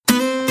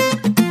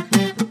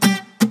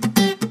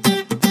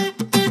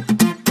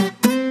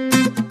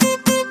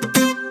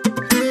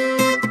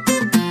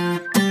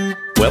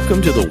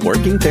Welcome to The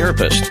Working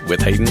Therapist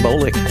with Hayden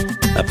Bolick,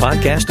 a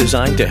podcast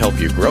designed to help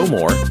you grow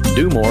more,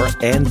 do more,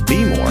 and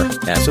be more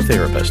as a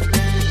therapist.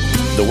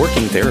 The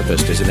Working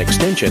Therapist is an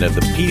extension of the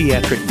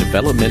Pediatric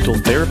Developmental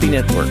Therapy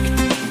Network.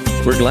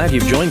 We're glad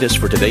you've joined us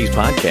for today's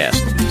podcast.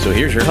 So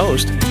here's your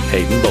host,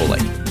 Hayden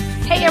Bolick.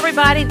 Hey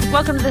everybody,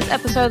 welcome to this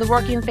episode of The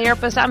Working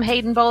Therapist. I'm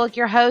Hayden Bolick,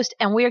 your host,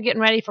 and we are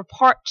getting ready for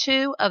part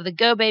 2 of the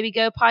Go Baby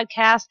Go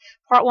podcast.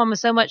 Part 1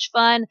 was so much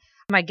fun.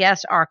 My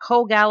guests are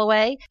Cole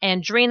Galloway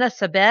and Drina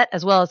Sabet,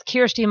 as well as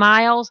Kirsty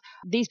Miles.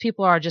 These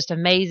people are just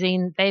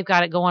amazing. They've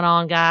got it going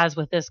on, guys,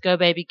 with this Go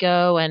Baby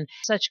Go and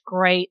such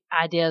great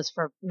ideas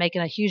for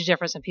making a huge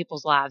difference in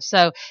people's lives.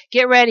 So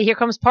get ready. Here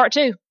comes part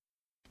 2.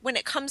 When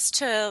it comes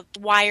to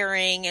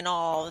wiring and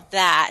all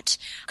that,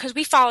 because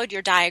we followed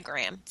your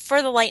diagram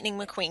for the Lightning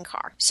McQueen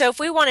car. So if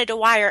we wanted to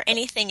wire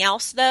anything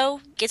else,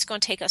 though, it's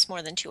going to take us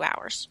more than 2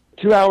 hours.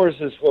 2 hours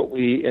is what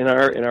we, in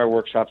our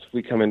workshops, if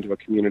we come into a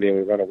community and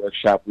we run a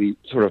workshop, we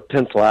sort of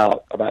pencil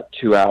out about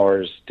 2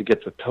 hours to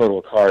get the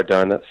total car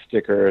done. That's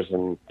stickers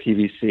and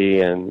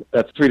PVC, and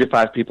that's 3 to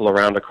 5 people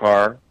around a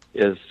car.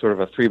 Is sort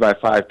of a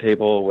 3x5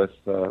 table with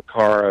a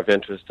car of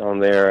interest on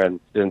there, and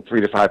then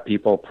 3 to 5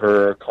 people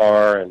per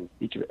car, and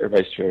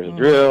everybody shares a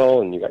drill,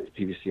 and you got your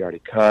PVC already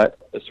cut.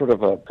 It's sort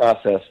of a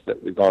process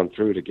that we've gone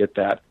through to get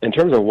that. In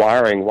terms of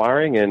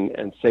wiring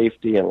and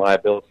safety and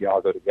liability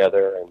all go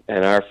together,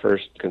 and our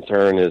first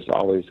concern is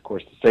always, of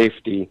course, the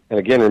safety. And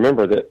again,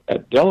 remember that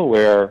at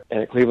Delaware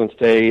and at Cleveland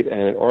State and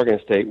at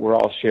Oregon State, we're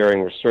all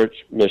sharing research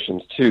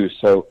missions too,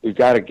 so we've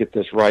got to get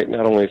this right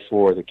not only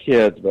for the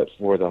kids, but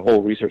for the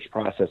whole research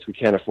process. We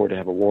can't afford to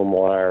have a warm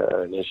wire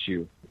or an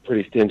issue.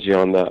 Pretty stingy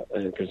on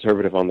and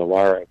conservative on the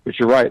wiring. But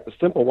you're right, the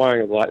simple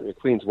wiring of the Lightning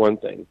McQueen's one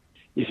thing.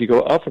 If you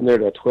go up from there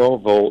to a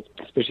 12-volt,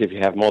 especially if you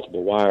have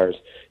multiple wires,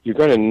 you're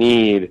going to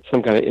need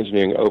some kind of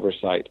engineering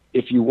oversight.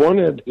 If you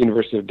wanted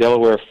University of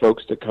Delaware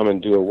folks to come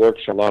and do a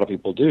workshop, a lot of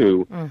people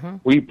do,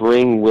 we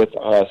bring with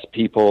us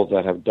people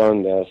that have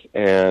done this,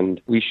 and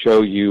we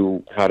show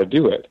you how to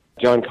do it.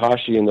 John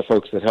Kashi and the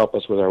folks that help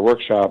us with our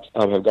workshops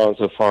have gone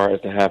so far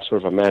as to have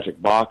sort of a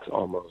magic box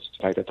almost.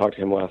 In fact, I talked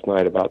to him last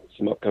night about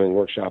some upcoming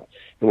workshop,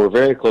 and we're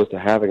very close to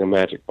having a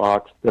magic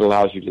box that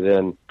allows you to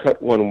then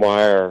cut one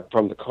wire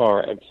from the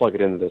car and plug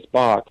it into this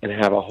box and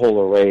have a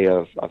whole array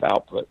of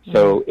output.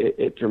 So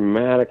it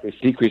dramatically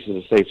decreases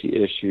the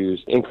safety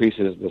issues,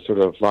 increases the sort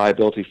of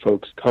liability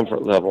folks'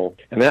 comfort level,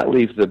 and that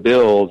leaves the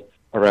build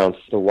around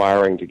the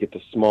wiring to get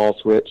the small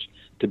switch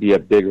to be a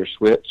bigger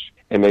switch,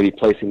 and maybe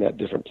placing that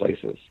different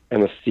places,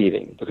 and the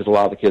seating, because a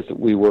lot of the kids that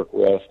we work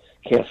with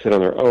can't sit on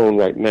their own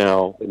right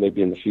now. They may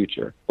be in the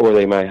future, or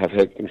they might have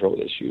head control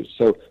issues.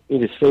 So you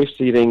need safe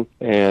seating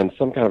and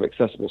some kind of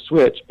accessible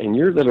switch, and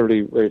you're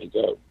literally ready to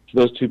go. So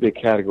those 2 big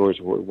categories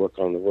are what we work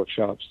on in the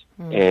workshops,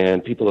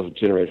 and people have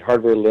generated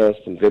hardware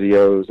lists and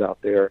videos out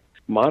there.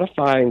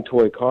 Modifying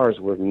toy cars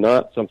was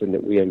not something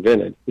that we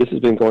invented. This has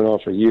been going on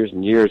for years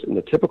and years in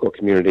the typical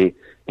community.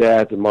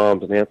 Dads and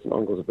moms and aunts and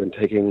uncles have been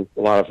taking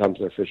a lot of times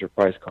their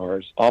Fisher-Price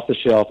cars off the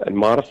shelf and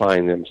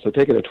modifying them. So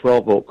taking a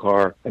 12-volt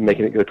car and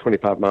making it go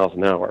 25 miles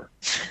an hour.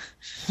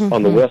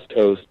 On the West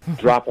Coast,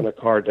 dropping a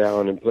car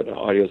down and putting an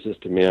audio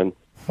system in.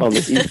 On the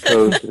East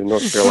Coast and in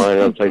North Carolina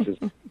and other places,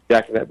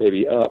 jacking that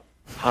baby up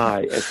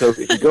high. And so if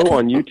you go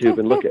on YouTube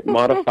and look at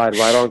modified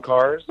ride-on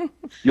cars,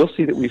 you'll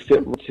see that we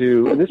fit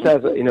into, and this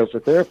has, for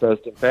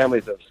therapists and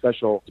families of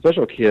special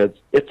kids,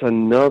 it's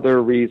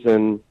another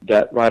reason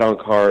that ride-on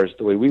cars,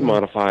 the way we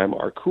modify them,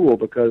 are cool,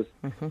 because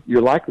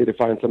you're likely to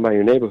find somebody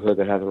in your neighborhood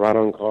that has a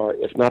ride-on car,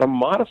 if not a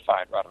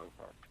modified ride-on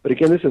car. But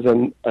again, this is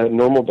a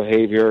normal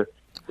behavior.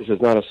 This is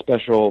not a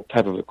special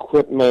type of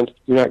equipment.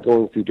 You're not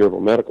going through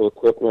durable medical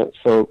equipment,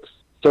 folks.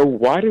 So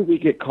why did we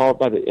get called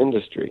by the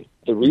industry?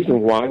 The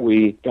reason why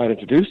we got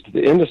introduced to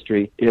the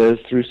industry is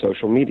through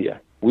social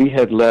media. We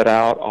had let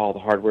out all the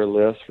hardware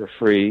lists for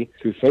free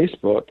through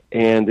Facebook,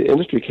 and the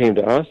industry came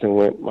to us and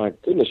went, "My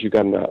goodness, you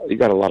got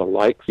a lot of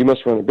likes. You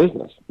must run a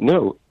business."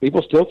 No,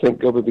 people still think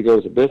Go Baby Go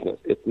is a business.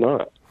 It's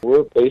not.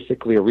 We're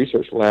basically a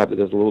research lab that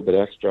does a little bit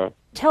extra.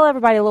 Tell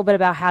everybody a little bit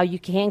about how you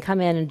can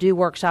come in and do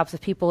workshops if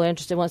people are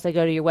interested once they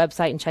go to your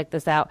website and check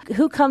this out.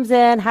 Who comes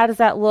in? How does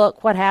that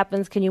look? What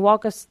happens? Can you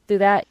walk us through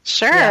that?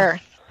 Sure. Yeah.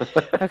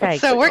 Okay.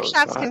 So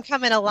workshops can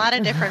come in a lot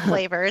of different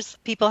flavors.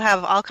 People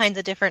have all kinds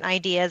of different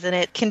ideas, and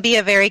it can be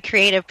a very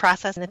creative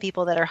process in the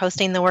people that are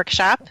hosting the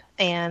workshop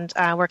and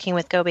working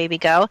with Go Baby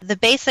Go. The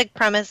basic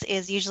premise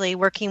is usually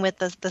working with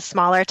the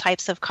smaller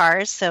types of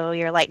cars, so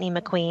your Lightning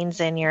McQueens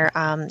and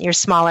your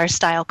smaller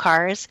style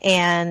cars.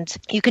 And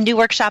you can do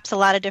workshops a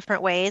lot of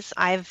different ways.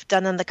 I've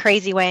done them the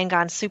crazy way and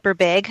gone super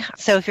big.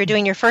 So if you're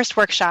doing your first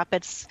workshop,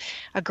 it's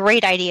a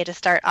great idea to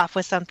start off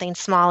with something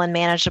small and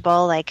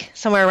manageable, like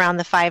somewhere around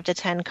the 5 to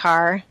 10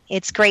 car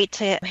It's great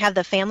to have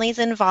the families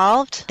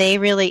involved. They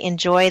really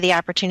enjoy the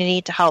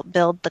opportunity to help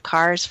build the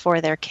cars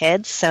for their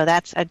kids, so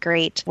that's a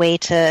great way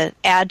to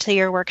add to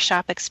your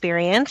workshop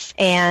experience.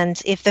 And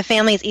if the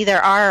families either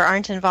are or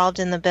aren't involved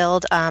in the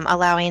build,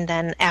 allowing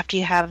then after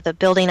you have the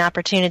building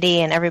opportunity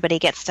and everybody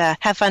gets to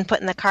have fun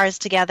putting the cars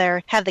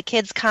together, have the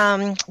kids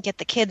come, get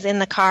the kids in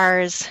the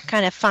cars,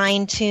 kind of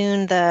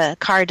fine-tune the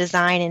car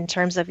design in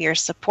terms of your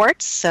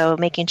supports, so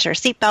making sure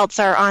seat belts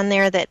are on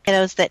there, that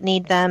kiddos that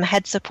need them,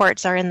 head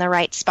supports are in the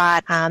right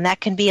spot.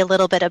 That can be a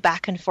little bit of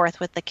back and forth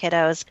with the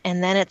kiddos,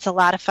 and then it's a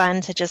lot of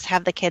fun to just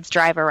have the kids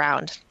drive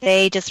around.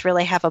 They just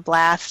really have a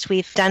blast.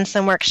 We've done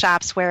some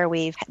workshops where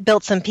we've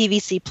built some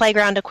PVC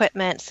playground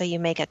equipment, so you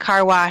make a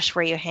car wash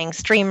where you hang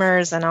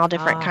streamers and all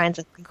different kinds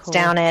of things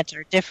down it,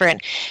 or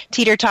different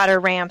teeter-totter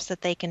ramps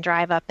that they can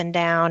drive up and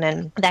down,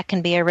 and that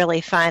can be a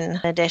really fun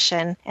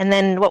addition. And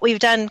then what we've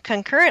done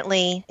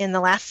concurrently in the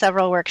last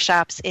several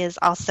workshops is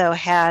also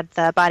had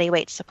the body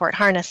weight support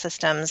harness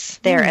systems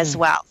there as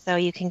well. So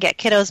you can get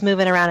kiddos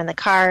moving around in the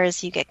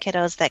cars, you get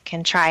kiddos that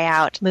can try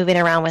out moving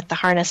around with the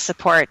harness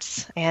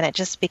supports, and it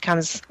just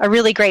becomes a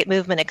really great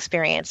movement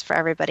experience for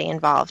everybody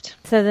involved.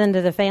 So then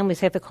do the families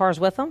take the cars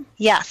with them?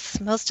 Yes.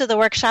 Most of the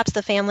workshops,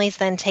 the families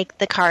then take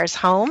the cars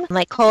home.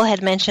 Like Cole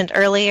had mentioned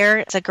earlier,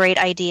 it's a great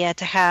idea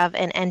to have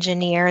an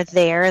engineer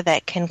there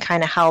that can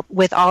kind of help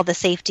with all the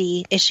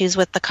safety issues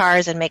with the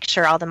cars and make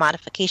sure all the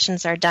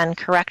modifications are done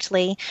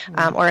correctly.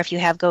 Or if you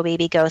have Go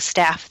Baby Go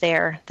staff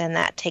there, then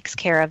that takes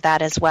care of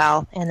that as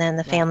well. And then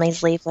the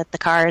families leave with the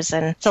cars,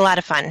 and it's a lot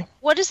of fun.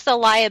 What is the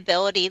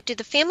liability? Do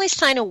the families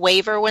sign a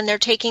waiver when they're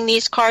taking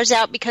these cars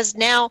out? Because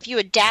now if you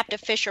adapt a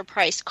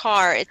Fisher-Price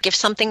car, if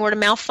something were to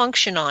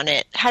malfunction on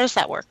it, how does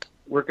that work?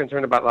 We're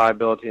concerned about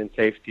liability and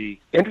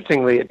safety.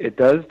 Interestingly, it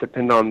does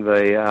depend on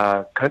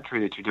the country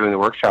that you're doing the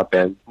workshop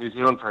in. New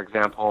Zealand, for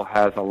example,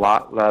 has a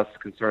lot less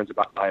concerns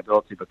about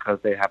liability because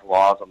they have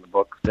laws on the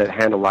books that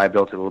handle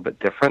liability a little bit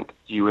different.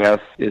 The U.S.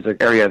 is an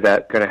area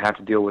that's going to have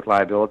to deal with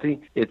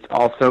liability. It's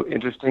also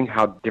interesting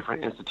how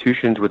different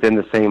institutions within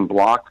the same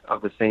block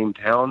of the same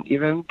town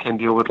even can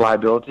deal with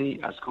liability.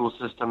 A school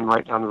system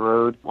right down the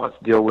road wants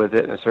to deal with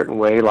it in a certain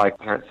way, like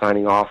parents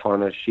signing off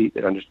on a sheet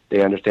that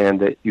they understand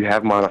that you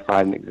have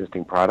modified an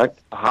existing product.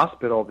 The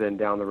hospital then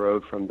down the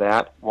road from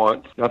that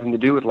wants nothing to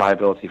do with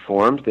liability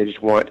forms. They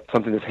just want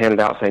something that's handed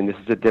out saying this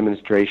is a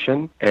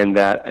demonstration and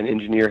that an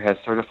engineer has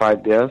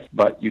certified this,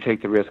 but you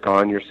take the risk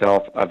on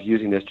yourself of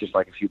using this just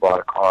like if you bought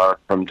a car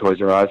from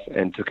Toys R Us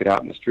and took it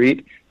out in the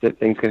street, that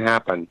things can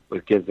happen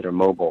with kids that are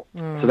mobile.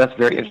 So that's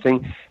very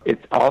interesting.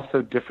 It's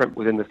also different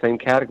within the same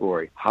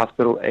category.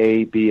 Hospital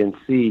A, B, and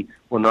C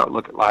will not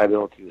look at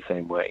liability the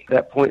same way.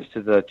 That points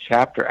to the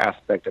chapter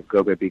aspect of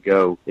Go Baby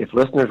Go. If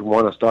listeners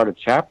want to start a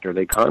chapter,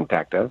 they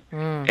contact us,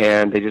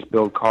 and they just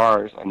build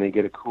cars, and they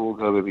get a cool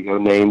Go Baby Go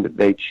name that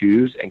they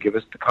choose and give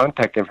us the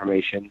contact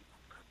information.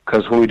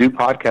 Because when we do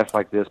podcasts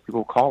like this,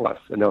 people call us,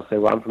 and they'll say,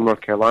 well, I'm from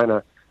North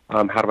Carolina.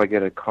 How do I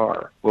get a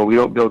car? Well, we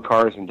don't build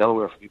cars in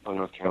Delaware for people in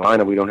North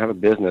Carolina. We don't have a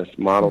business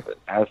model that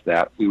has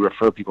that. We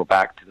refer people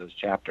back to those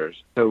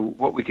chapters. So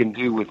what we can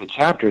do with the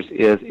chapters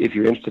is if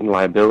you're interested in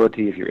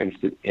liability, if you're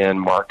interested in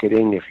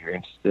marketing, if you're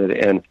interested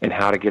in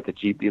how to get the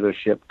Jeep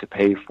dealership to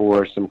pay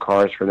for some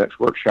cars for the next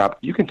workshop,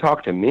 you can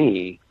talk to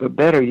me. But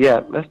better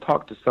yet, let's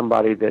talk to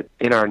somebody that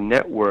in our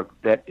network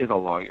that is a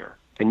lawyer.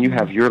 And you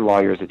have your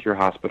lawyers at your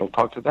hospital,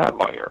 talk to that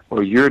lawyer.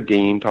 Or your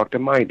dean, talk to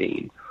my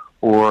dean.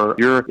 Or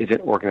your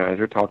event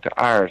organizer, talk to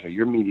ours, or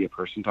your media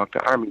person, talk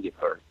to our media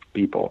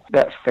people.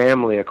 That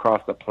family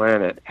across the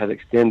planet has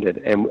extended,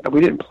 and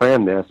we didn't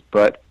plan this,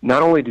 but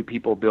not only do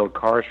people build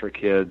cars for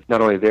kids,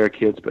 not only their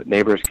kids, but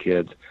neighbors'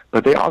 kids,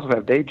 but they also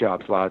have day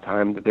jobs a lot of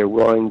time that they're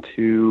willing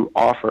to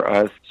offer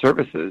us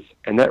services,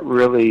 and that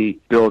really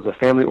builds a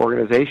family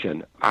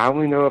organization. I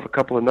only know of a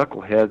couple of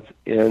knuckleheads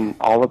in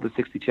all of the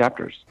 60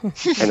 chapters, and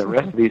the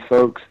rest of these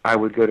folks I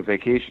would go to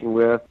vacation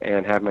with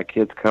and have my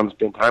kids come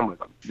spend time with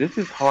them. This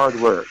is hard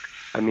work.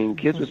 I mean,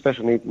 kids with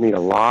special needs need a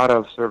lot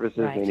of services.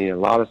 Right. They need a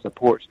lot of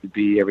supports to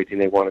be everything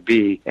they want to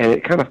be. And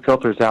it kind of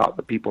filters out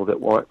the people that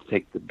want to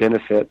take the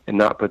benefit and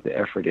not put the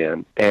effort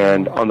in.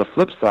 And on the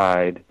flip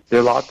side,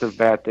 there are lots of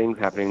bad things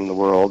happening in the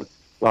world.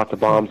 Lots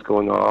of bombs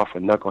going off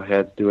and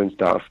knuckleheads doing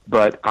stuff.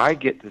 But I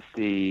get to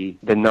see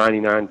the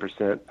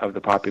 99% of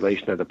the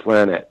population of the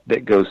planet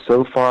that goes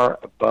so far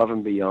above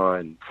and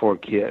beyond for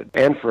kids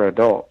and for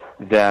adults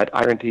that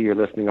I guarantee your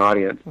listening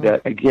audience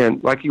that, again,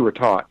 like you were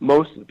taught,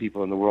 most of the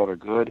people in the world are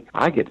good.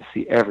 I get to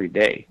see every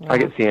day. I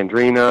get to see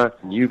Andrina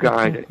and you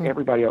guys and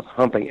everybody else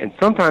humping. And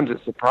sometimes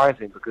it's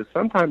surprising because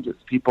sometimes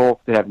it's people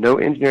that have no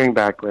engineering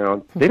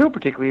background. They don't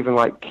particularly even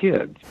like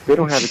kids. They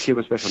don't have a kid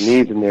with special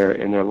needs in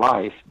their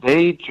life.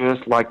 They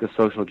just like the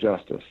social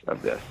justice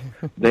of this.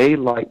 They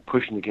like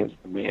pushing against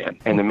the man.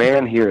 And the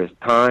man here is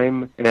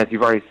time. And as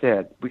you've already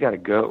said, we got to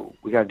go.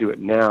 We got to do it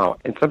now.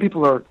 And some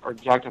people are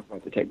jacked up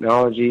about the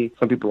technology.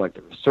 Some people like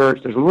the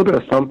research. There's a little bit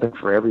of something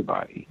for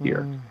everybody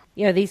here.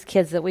 these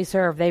kids that we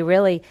serve,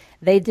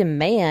 they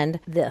demand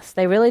this.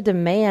 They really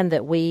demand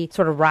that we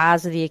sort of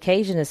rise to the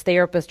occasion as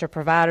therapists or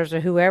providers or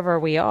whoever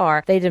we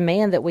are. They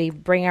demand that we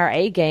bring our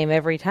A game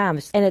every time.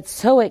 And it's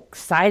so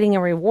exciting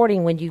and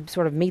rewarding when you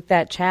sort of meet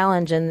that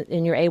challenge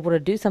and you're able to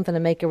do something to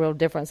make a real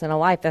difference in a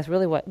life. That's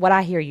really what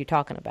I hear you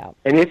talking about.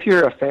 And if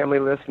you're a family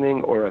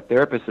listening or a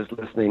therapist is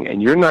listening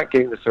and you're not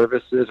getting the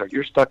services or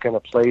you're stuck in a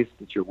place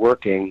that you're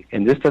working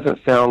and this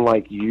doesn't sound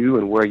like you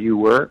and where you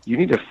work, you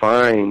need to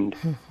find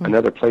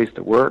another place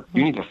to work.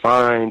 You need to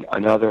find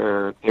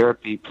another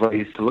therapy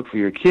place to look for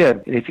your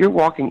kid. And if you're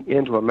walking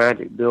into a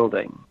magic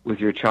building with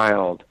your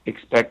child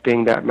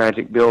expecting that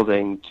magic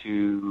building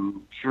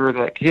to cure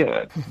that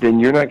kid, then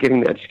you're not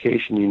getting the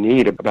education you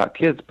need about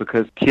kids,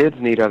 because kids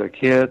need other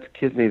kids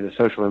need a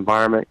social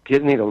environment,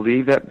 kids need to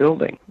leave that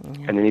building,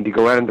 and they need to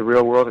go out into the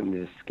real world, and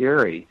it is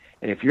scary.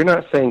 And if you're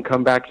not saying,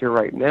 come back here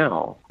right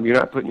now, you're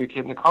not putting your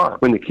kid in the car.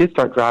 When the kids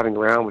start driving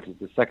around, which is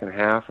the second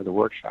half of the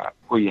workshop,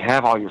 where you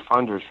have all your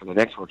funders for the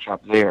next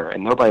workshop there,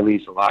 and nobody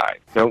leaves alive.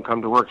 Don't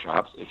come to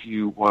workshops if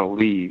you want to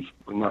leave.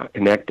 We're not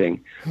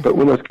connecting. But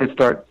when those kids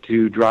start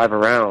to drive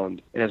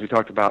around, and as we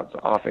talked about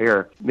off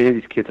air, many of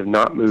these kids have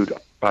not moved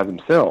by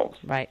themselves.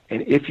 Right.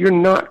 And if you're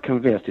not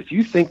convinced, if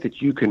you think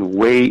that you can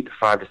wait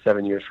 5 to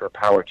 7 years for a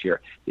power chair,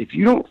 if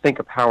you don't think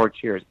a power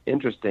chair is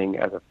interesting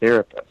as a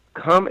therapist,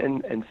 come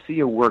and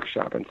see a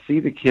workshop and see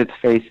the kids'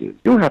 faces. You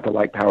don't have to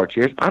like power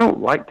chairs. I don't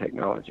like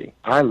technology.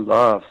 I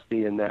love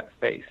seeing that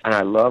face. And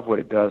I love what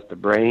it does to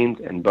brains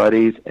and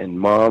buddies and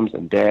moms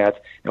and dads.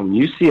 And when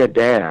you see a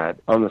dad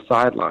on the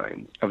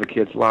sidelines of a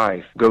kid's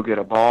life go get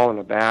a ball and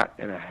a bat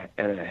and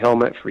a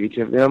helmet for each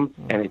of them,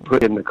 and they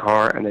put it in the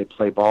car and they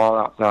play ball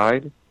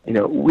outside,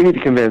 we need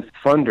to convince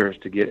funders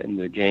to get in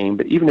the game.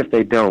 But even if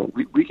they don't,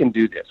 we can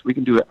do this. We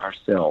can do it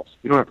ourselves.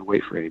 We don't have to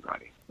wait for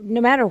anybody. No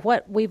matter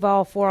what we've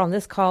all four on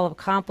this call have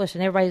accomplished,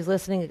 and everybody's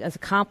listening has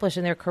accomplished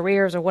in their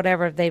careers or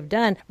whatever they've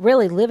done,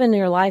 really living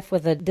your life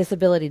with a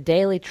disability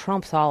daily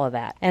trumps all of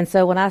that. And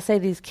so when I say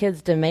these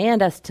kids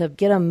demand us to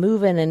get them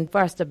moving and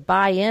for us to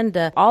buy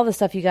into all the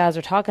stuff you guys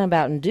are talking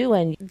about and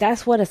doing,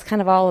 that's what it's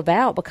kind of all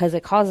about, because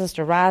it causes us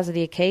to rise to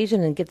the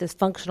occasion and get this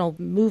functional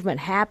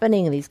movement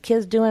happening and these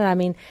kids doing it. I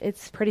mean,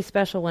 it's pretty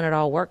special when it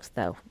all works,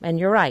 though. And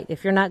you're right.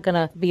 If you're not going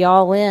to be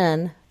all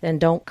in, then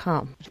don't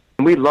come.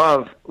 We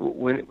love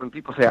when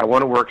people say, I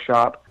want a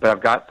workshop, but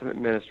I've got some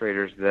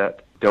administrators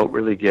that don't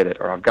really get it,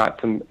 or I've got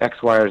some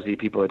X, Y, or Z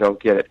people that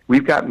don't get it.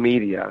 We've got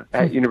media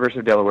at University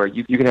of Delaware.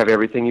 You can have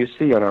everything you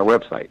see on our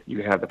website. You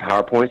can have the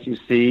PowerPoints you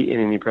see in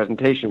any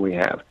presentation we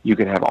have. You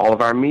can have all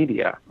of our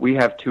media. We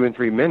have 2 and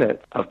 3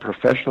 minutes of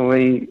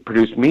professionally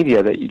produced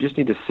media that you just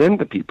need to send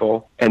to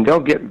people, and they'll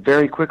get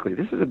very quickly.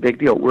 This is a big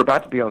deal. We're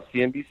about to be on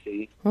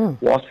CNBC.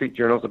 Wall Street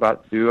Journal's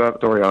about to do a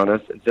story on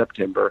us in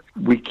September.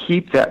 We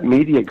keep that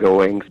media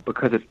going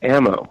because it's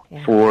ammo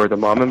for the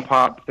mom and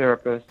pop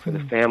therapists, for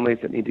the families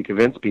that need to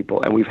convince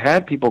people. And we've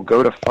had people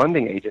go to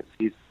funding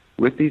agencies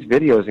with these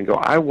videos and go,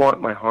 I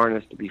want my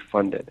harness to be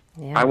funded.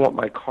 I want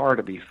my car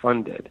to be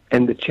funded.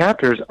 And the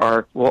chapters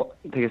are, well,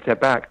 take a step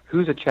back.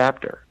 Who's a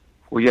chapter?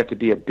 Well, you have to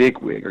be a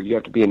bigwig, or you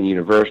have to be in a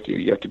university, or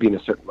you have to be in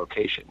a certain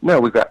location. No,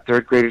 we've got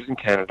 3rd graders in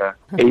Canada,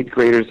 8th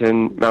graders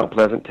in Mount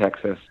Pleasant,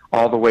 Texas,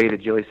 all the way to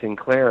Jilly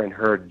Sinclair and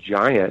her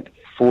giant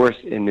force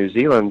in New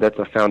Zealand that's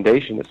a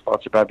foundation that's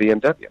sponsored by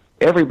BMW.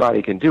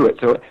 Everybody can do it.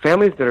 So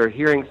families that are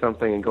hearing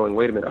something and going,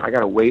 wait a minute, I got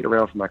to wait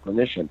around for my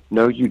clinician.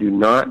 No, you do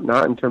not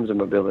in terms of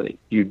mobility.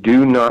 You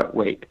do not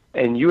wait.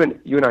 And you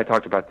and I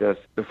talked about this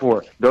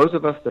before. Those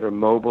of us that are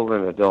mobile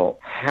and adult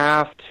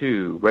have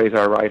to raise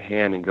our right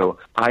hand and go,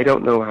 I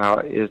don't know how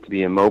it is to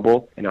be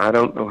immobile, and I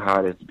don't know how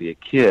it is to be a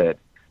kid.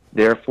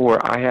 Therefore,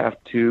 I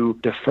have to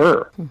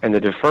defer, and to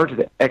defer to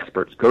the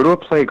experts. Go to a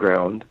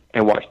playground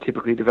and watch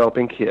typically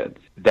developing kids.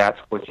 That's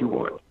what you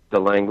want. The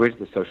language,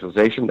 the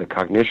socialization, the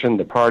cognition,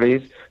 the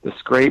parties, the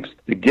scrapes,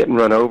 the getting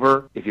run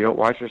over. If you don't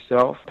watch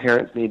yourself,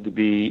 parents need to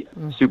be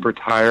super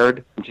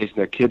tired from chasing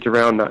their kids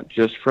around, not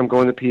just from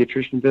going to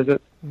pediatrician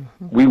visits.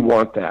 We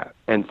want that.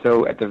 And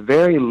so at the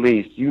very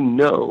least,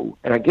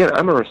 and again,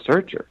 I'm a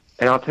researcher,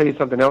 and I'll tell you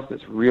something else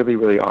that's really,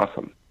 really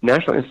awesome.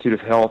 National Institute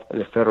of Health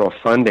and the federal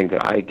funding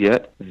that I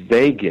get,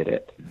 they get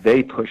it.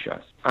 They push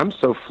us. I'm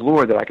so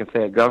floored that I can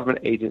say a government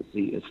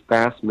agency is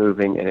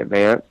fast-moving and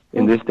advanced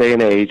in this day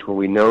and age when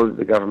we know that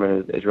the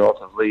government is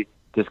relatively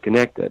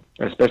disconnected,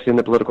 especially in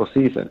the political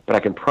season. But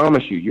I can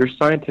promise you, your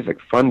scientific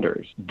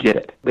funders get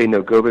it. They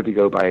know Go Baby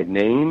Go by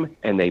name,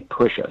 and they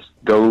push us.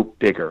 Go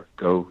bigger.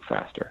 Go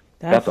faster.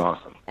 That's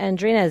awesome. And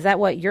Drina, is that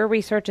what your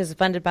research is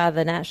funded by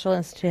the National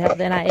Institute of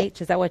the NIH?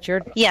 Is that what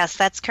you're... Yes,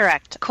 that's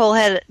correct. Cole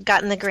had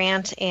gotten the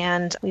grant,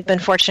 and we've been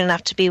fortunate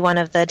enough to be one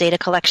of the data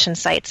collection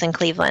sites in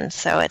Cleveland.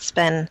 So it's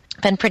been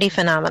pretty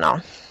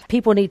phenomenal.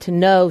 People need to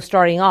know,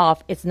 starting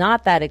off, it's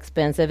not that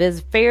expensive.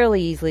 It's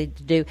fairly easy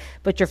to do,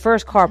 but your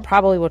first car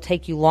probably will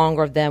take you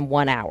longer than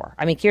 1 hour.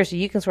 I mean, Kirsty,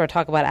 you can sort of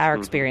talk about our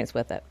experience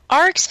with it.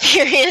 Our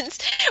experience,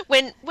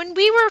 when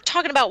we were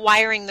talking about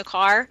wiring the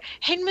car,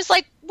 Hayden was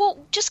like, well,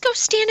 just go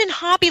stand in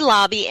Hobby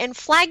Lobby and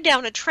flag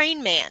down a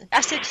train man. I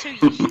said, so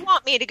you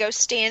want me to go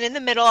stand in the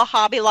middle of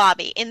Hobby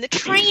Lobby in the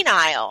train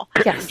aisle?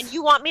 Yes. And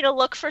you want me to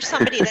look for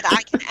somebody that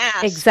I can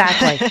ask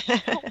Exactly.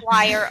 to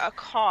wire a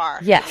car?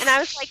 Yes. And I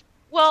was like,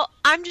 well,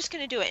 I'm just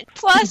going to do it.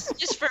 Plus,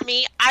 just for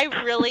me, I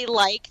really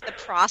like the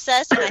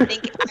process, and I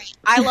think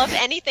I love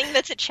anything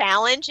that's a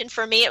challenge, and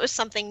for me, it was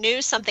something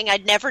new, something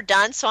I'd never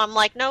done, so I'm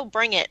like, no,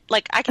 bring it.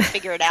 Like, I can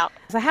figure it out.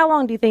 So how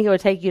long do you think it would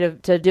take you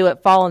to do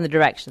it, follow in the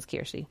directions,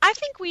 Kirsty? I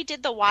think we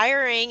did the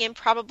wiring in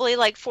probably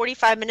like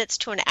 45 minutes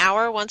to an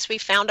hour once we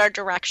found our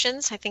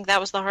directions. I think that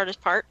was the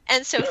hardest part.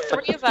 And so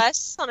 3 of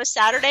us on a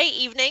Saturday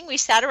evening, we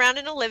sat around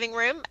in a living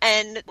room,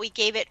 and we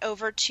gave it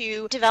over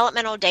to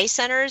developmental day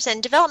centers,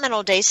 and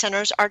developmental day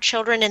centers are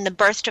children in the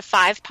birth to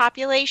 5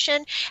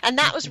 population, and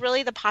that was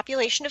really the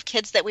population of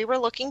kids that we were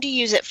looking to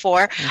use it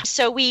for.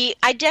 So we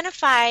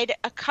identified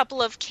a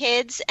couple of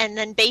kids, and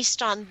then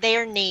based on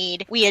their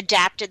need, we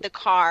adapted the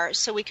car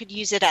so we could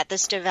use it at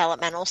this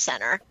developmental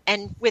center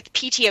and with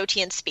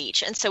PTOT and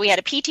speech. And so we had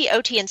a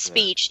PTOT and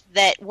speech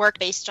that worked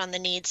based on the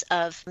needs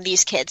of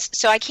these kids.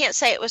 So I can't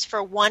say it was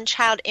for one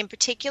child in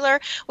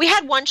particular. We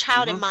had one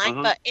child in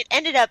mind, but it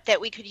ended up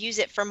that we could use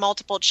it for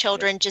multiple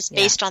children just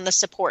based on the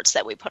supports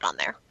that we put on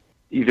there.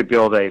 You could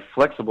build a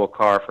flexible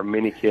car for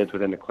many kids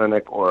within the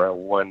clinic, or a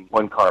one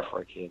car for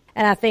a kid.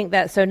 And I think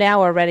that, so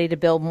now we're ready to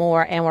build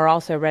more, and we're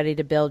also ready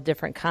to build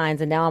different kinds.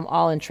 And now I'm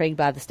all intrigued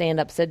by the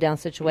stand-up, sit-down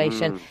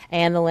situation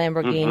and the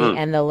Lamborghini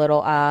and the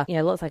little,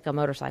 it looks like a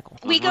motorcycle.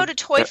 We go to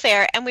Toy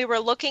Fair, and we were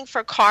looking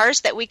for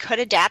cars that we could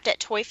adapt at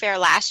Toy Fair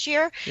last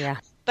year. Yeah.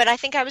 But I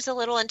think I was a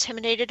little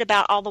intimidated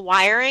about all the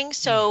wiring.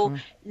 So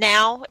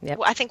now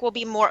I think we'll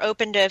be more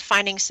open to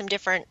finding some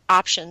different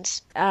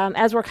options.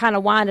 As we're kind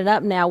of winding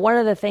up now, one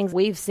of the things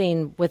we've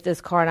seen with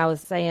this car, and I was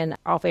saying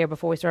off air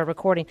before we started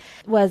recording,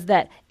 was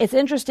that it's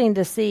interesting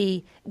to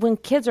see when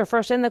kids are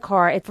first in the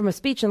car, from a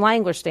speech and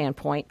language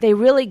standpoint, they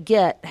really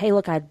get, hey,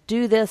 look, I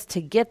do this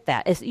to get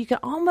that. You can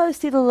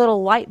almost see the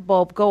little light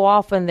bulb go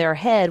off in their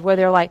head where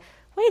they're like,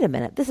 wait a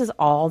minute, this is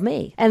all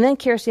me. And then,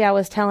 Kirsty, I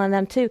was telling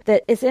them, too,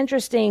 that it's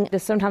interesting to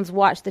sometimes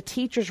watch the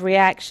teacher's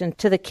reaction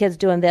to the kids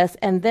doing this,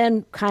 and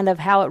then kind of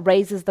how it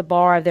raises the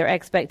bar of their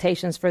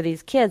expectations for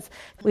these kids.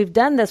 We've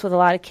done this with a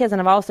lot of kids,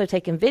 and I've also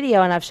taken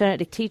video, and I've shown it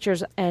to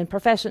teachers and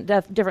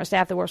different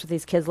staff that works with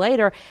these kids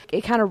later.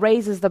 It kind of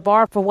raises the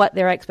bar for what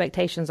their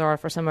expectations are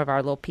for some of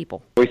our little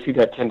people. We see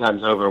that 10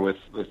 times over with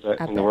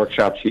in the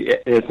workshops.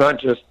 It's not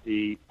just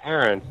the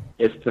parents,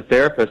 it's the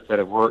therapists that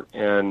have worked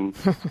in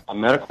a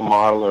medical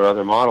model or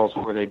other models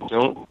where they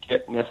don't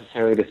get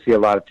necessarily to see a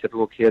lot of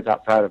typical kids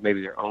outside of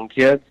maybe their own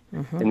kids.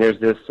 And there's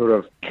this sort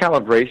of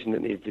calibration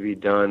that needs to be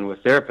done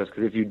with therapists,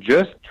 because if you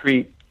just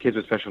treat kids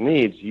with special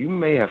needs, you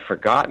may have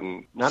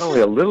forgotten not only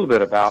a little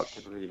bit about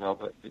typical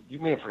development, but you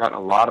may have forgotten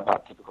a lot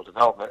about typical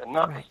development, and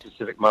not the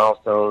specific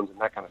milestones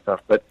and that kind of stuff,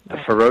 but the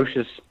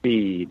ferocious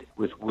speed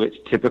with which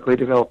typically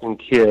developing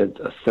kids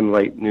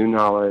assimilate new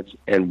knowledge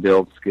and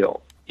build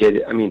skills.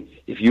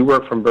 If you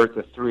work from birth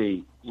to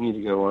 3, you need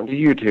to go onto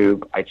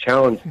YouTube. I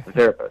challenge the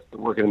therapists that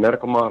work in a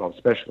medical model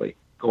especially.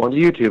 Go onto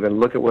YouTube and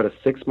look at what a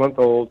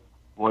 6-month-old,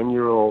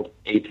 1-year-old,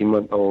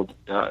 18-month-old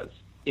does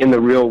in the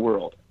real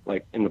world,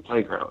 like in the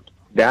playground.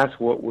 That's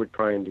what we're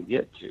trying to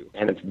get to.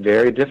 And it's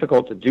very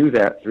difficult to do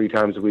that 3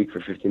 times a week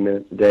for 15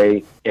 minutes a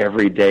day,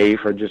 every day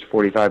for just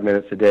 45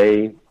 minutes a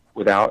day,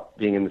 without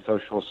being in the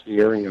social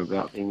sphere,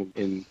 without being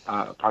in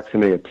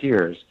proximity of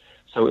peers.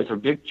 So it's a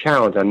big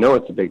challenge. I know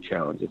it's a big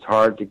challenge. It's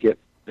hard to get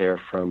there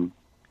from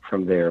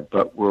there,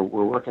 but we're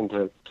working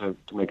to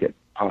make it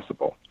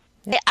possible.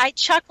 I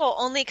chuckle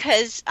only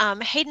because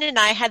Hayden and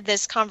I had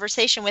this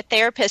conversation with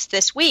therapists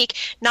this week,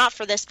 not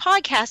for this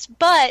podcast,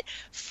 but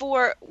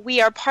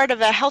we are part of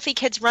a Healthy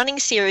Kids running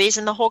series,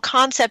 and the whole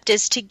concept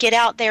is to get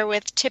out there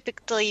with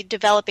typically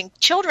developing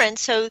children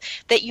so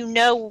that you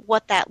know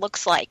what that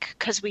looks like,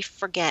 because we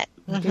forget.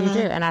 You do,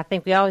 and I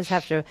think we always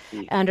have to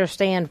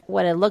understand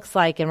what it looks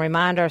like and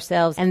remind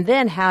ourselves, and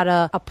then how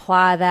to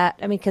apply that.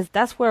 Because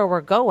that's where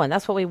we're going.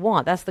 That's what we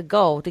want. That's the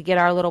goal, to get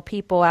our little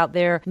people out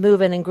there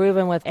moving and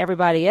grooving with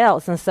everybody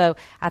else. And so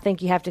I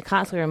think you have to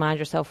constantly remind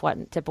yourself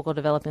what typical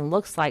developing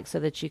looks like so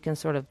that you can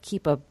sort of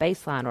keep a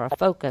baseline or a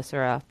focus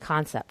or a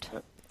concept.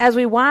 As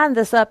we wind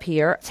this up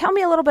here, tell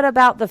me a little bit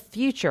about the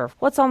future.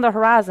 What's on the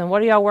horizon?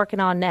 What are y'all working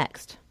on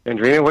next?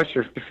 Andrina, what's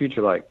your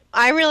future like?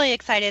 I'm really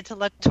excited to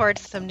look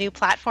towards some new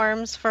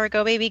platforms for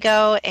Go Baby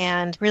Go,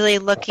 and really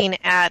looking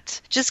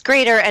at just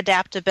greater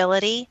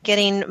adaptability,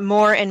 getting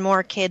more and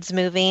more kids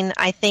moving.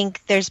 I think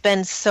there's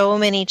been so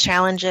many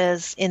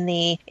challenges in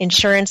the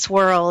insurance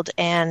world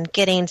and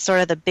getting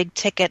sort of the big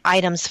ticket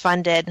items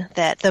funded,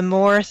 that the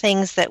more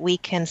things that we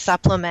can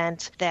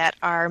supplement that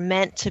are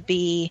meant to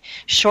be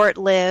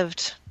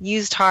short-lived,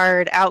 used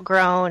hard,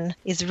 outgrown,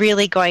 is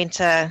really going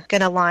to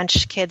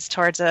launch kids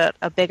towards a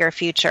bigger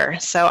future.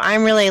 So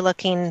I'm really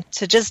looking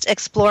to just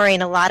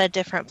exploring a lot of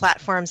different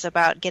platforms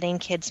about getting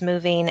kids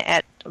moving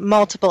at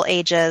multiple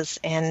ages,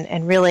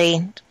 and really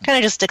kind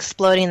of just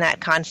exploding that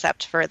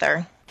concept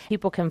further.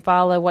 People can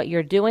follow what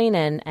you're doing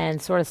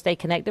and sort of stay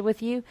connected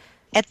with you.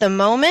 At the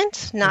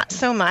moment, not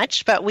so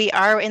much, but we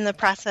are in the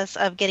process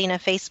of getting a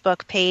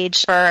Facebook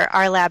page for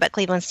our lab at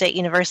Cleveland State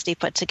University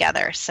put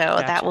together. So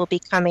that will be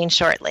coming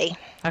shortly.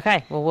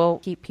 Okay. Well, we'll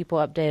keep people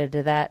updated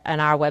to that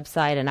on our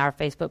website and our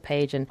Facebook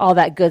page and all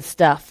that good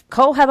stuff.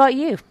 Cole, how about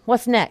you?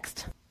 What's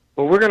next?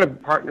 Well, we're going to be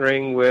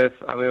partnering with,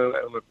 I'm going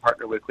to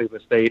partner with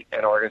Cleveland State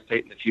and Oregon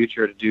State in the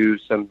future to do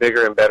some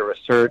bigger and better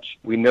research.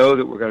 We know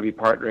that we're going to be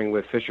partnering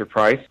with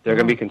Fisher-Price. They're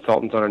going to be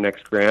consultants on our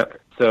next grant.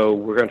 So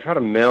we're going to try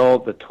to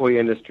meld the toy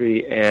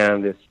industry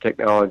and this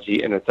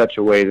technology in such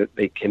a way that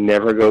they can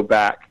never go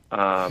back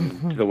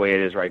to the way it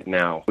is right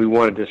now. We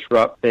want to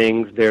disrupt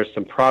things. There's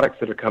some products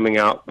that are coming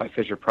out by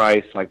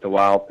Fisher-Price, like the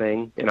Wild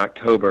Thing, in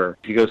October.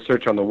 If you go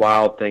search on the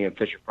Wild Thing in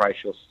Fisher-Price,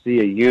 you'll see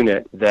a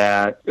unit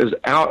that was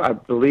out, I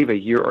believe, a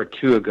year or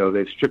two ago.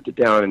 They've stripped it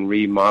down and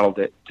remodeled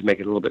it to make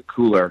it a little bit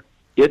cooler.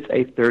 It's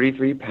a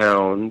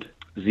 33-pound,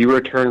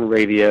 zero-turn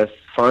radius,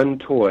 fun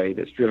toy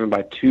that's driven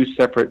by two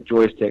separate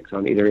joysticks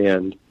on either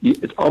end.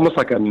 It's almost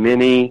like a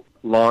mini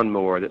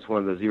lawnmower that's one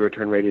of the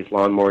zero-turn radius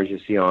lawnmowers you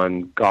see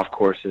on golf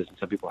courses, and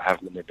some people have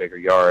them in their bigger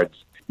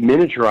yards.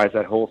 Miniaturize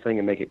that whole thing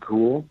and make it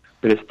cool,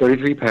 but it's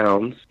 33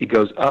 pounds. It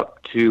goes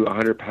up to a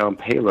 100-pound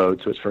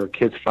payload, so it's for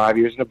kids 5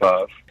 years and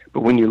above.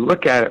 But when you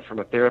look at it from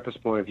a therapist's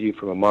point of view,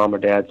 from a mom or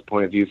dad's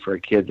point of view for a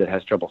kid that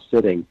has trouble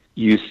sitting,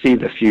 you see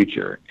the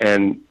future.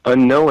 And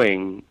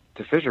unknowing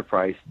to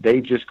Fisher-Price, they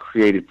just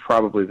created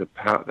probably the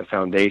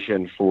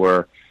foundation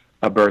for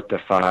a birth to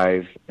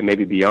 5 and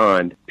maybe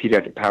beyond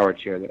pediatric power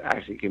chair that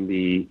actually can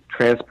be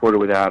transported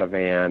without a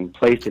van,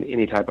 placed in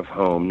any type of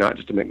home, not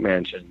just a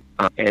McMansion.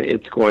 And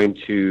it's going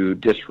to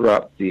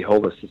disrupt the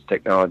whole assist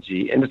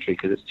technology industry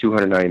because it's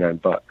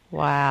 $299.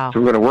 Wow. So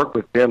we're going to work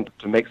with them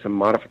to make some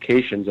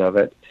modifications of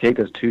it, take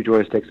those two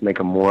joysticks, make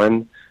them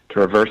one,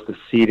 to reverse the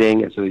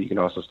seating, and so that you can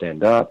also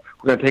stand up.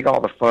 We're going to take all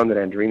the fun that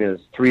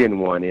Andrina's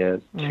 3-in-1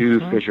 is to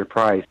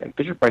Fisher-Price, and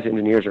Fisher-Price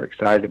engineers are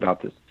excited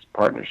about this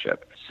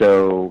partnership.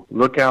 So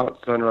look out,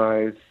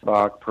 Sunrise,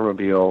 Bach,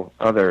 Permobil,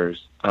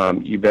 others.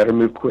 You better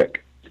move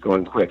quick. It's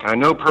going quick. I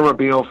know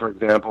Permobil, for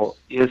example,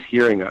 is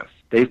hearing us.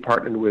 They've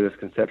partnered with us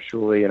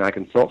conceptually, and I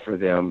consult for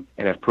them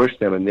and have pushed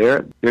them, and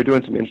they're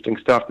doing some interesting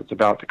stuff that's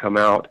about to come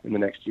out in the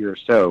next year or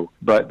so.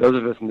 But those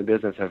of us in the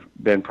business have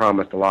been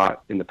promised a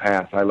lot in the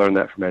past. I learned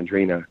that from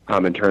Andrina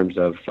in terms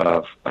of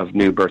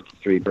new birth to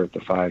 3, birth to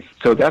 5.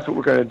 So that's what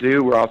we're going to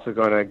do. We're also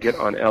going to get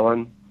on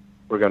Ellen.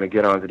 We're going to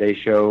get on Today's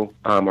Show,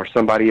 or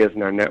somebody is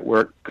in our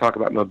network, talk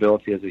about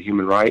mobility as a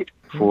human right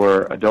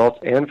for adults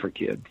and for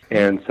kids.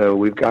 And so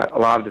we've got a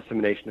lot of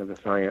dissemination of the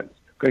science.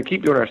 We're going to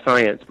keep doing our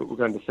science, but we're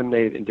going to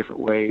disseminate it in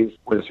different ways,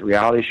 whether it's a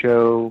reality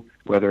show,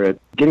 whether it's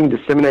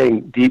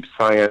disseminating deep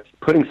science,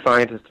 putting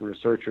scientists and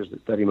researchers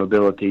that study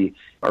mobility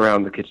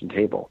around the kitchen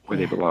table where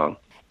they belong.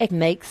 It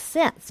makes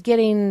sense,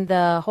 getting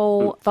the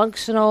whole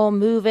functional,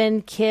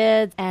 moving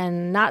kids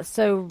and not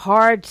so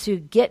hard to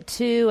get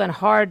to and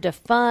hard to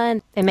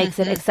fund. It makes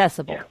it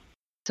accessible. Yeah.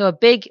 So a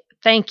big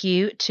thank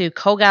you to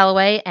Cole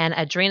Galloway and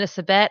Adrena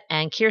Sabet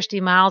and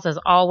Kirsty Miles, as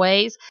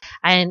always.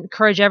 I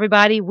encourage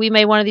everybody. We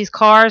made one of these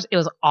cars. It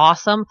was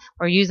awesome.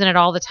 We're using it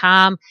all the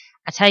time.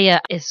 I tell you,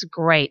 it's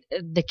great.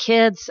 The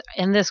kids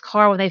in this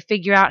car, when they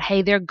figure out,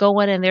 hey, they're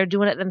going and they're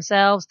doing it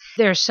themselves,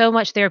 there's so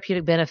much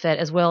therapeutic benefit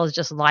as well as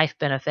just life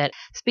benefit.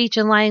 Speech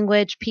and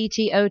language,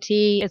 PT,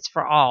 OT, it's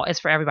for all. It's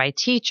for everybody.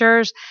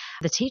 Teachers,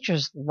 the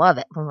teachers love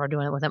it when we're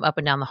doing it with them up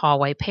and down the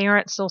hallway.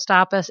 Parents still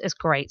stop us. It's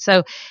great.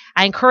 So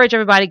I encourage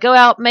everybody, go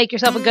out, make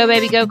yourself a Go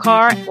Baby Go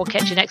car. We'll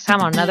catch you next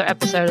time on another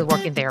episode of The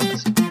Working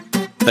Therapist.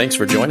 Thanks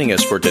for joining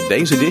us for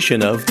today's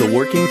edition of The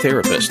Working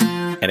Therapist,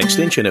 an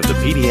extension of the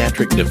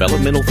Pediatric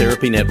Developmental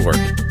Therapy Network.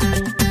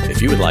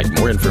 If you would like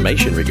more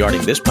information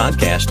regarding this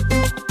podcast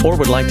or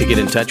would like to get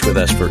in touch with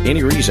us for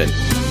any reason,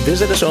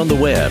 visit us on the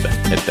web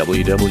at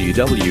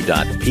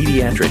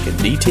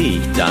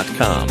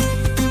www.pediatricdt.com.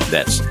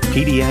 That's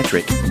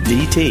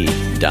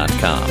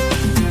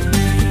pediatricdt.com.